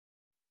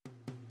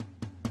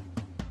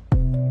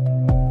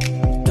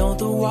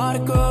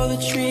water grow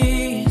the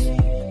trees?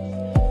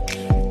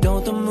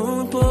 Don't the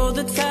moon pull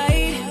the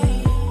tide?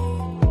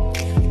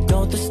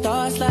 Don't the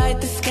stars light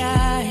the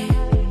sky?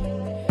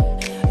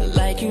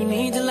 Like you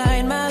need to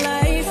light my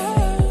life.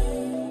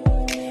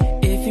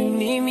 If you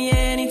need me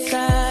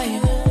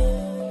anytime,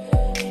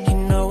 you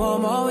know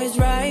I'm always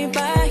right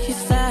by your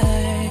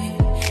side.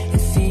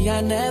 And see, I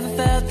never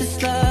felt this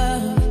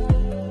love.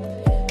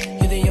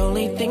 You're the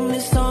only thing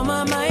that's on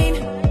my mind.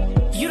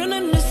 You don't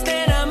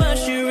understand how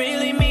much you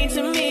really mean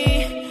to me.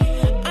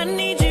 I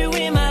need you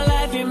in my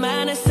life, you're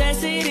my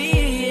necessity,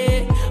 yeah.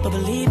 But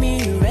believe me,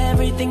 you're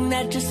everything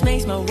that just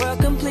makes my world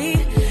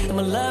complete. And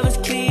my love is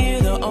clear,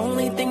 the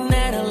only thing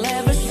that I'll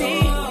ever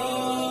see.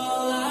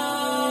 All I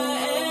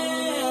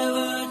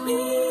ever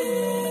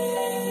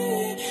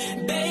need.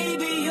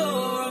 Baby,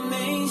 you're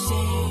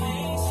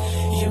amazing.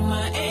 You're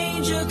my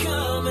angel,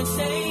 come and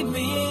save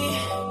me.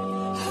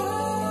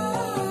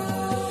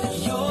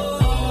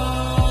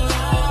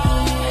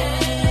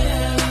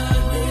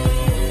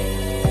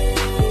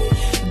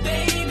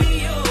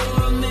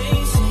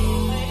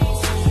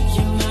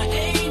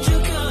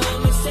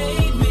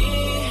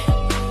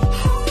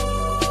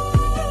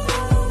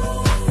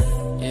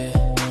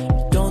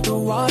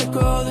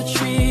 Grow the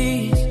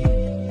trees.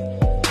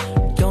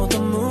 Don't the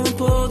moon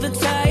pull the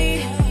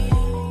tide?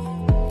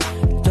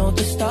 Don't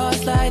the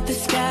stars light the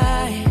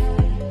sky?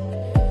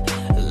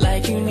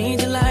 Like you need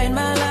to light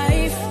my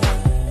life.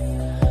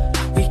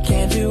 We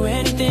can't do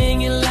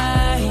anything you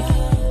like.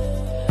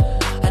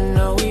 I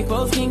know we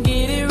both can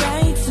get it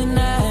right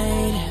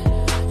tonight.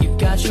 You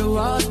got your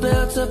walls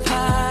built up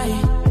high.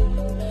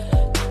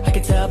 I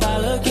can tell by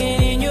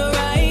looking in your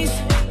eyes.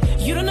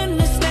 You don't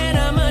understand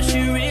how much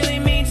you really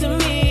mean to me.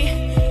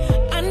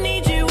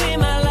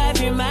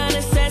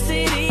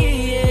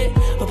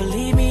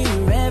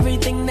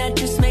 That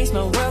just makes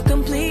my world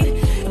complete.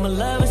 And my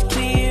love is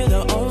clear,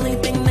 the only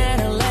thing that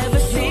I'll ever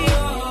see.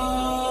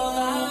 All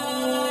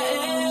I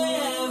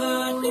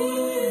ever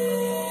need.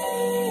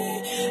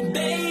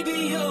 Baby,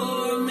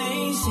 you're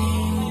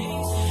amazing.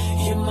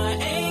 You're my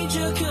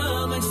angel,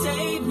 come and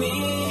save me.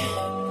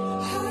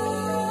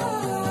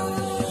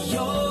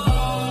 You're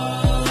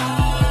all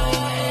I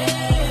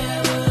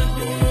ever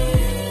need.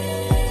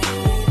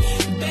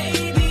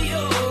 Baby,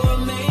 you're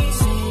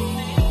amazing.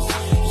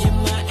 You're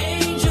my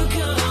angel,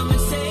 come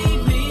and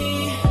save me.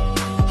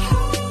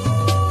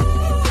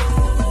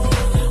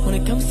 When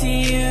it comes to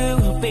you,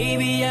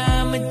 baby,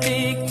 I'm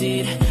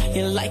addicted.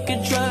 You're like a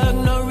drug,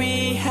 no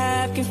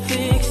rehab can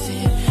fix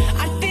it.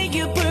 I think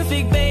you're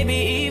perfect, baby,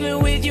 even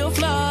with your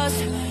flaws.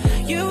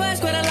 You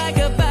ask what I like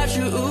about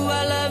you, ooh,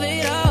 I love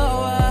it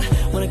all.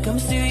 When it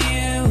comes to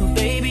you,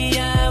 baby,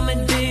 I'm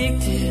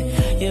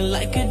addicted. You're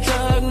like a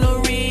drug, no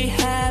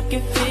rehab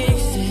can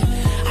fix it.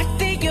 I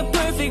think you're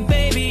perfect,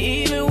 baby,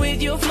 even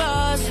with your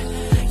flaws.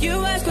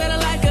 You ask what I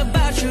like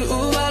about you,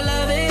 ooh, I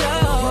love it all.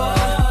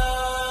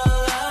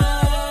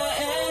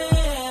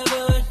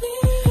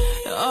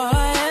 All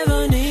I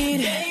ever need.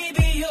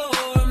 Baby,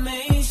 you're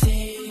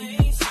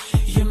amazing.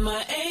 You're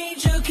my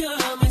angel,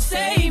 come and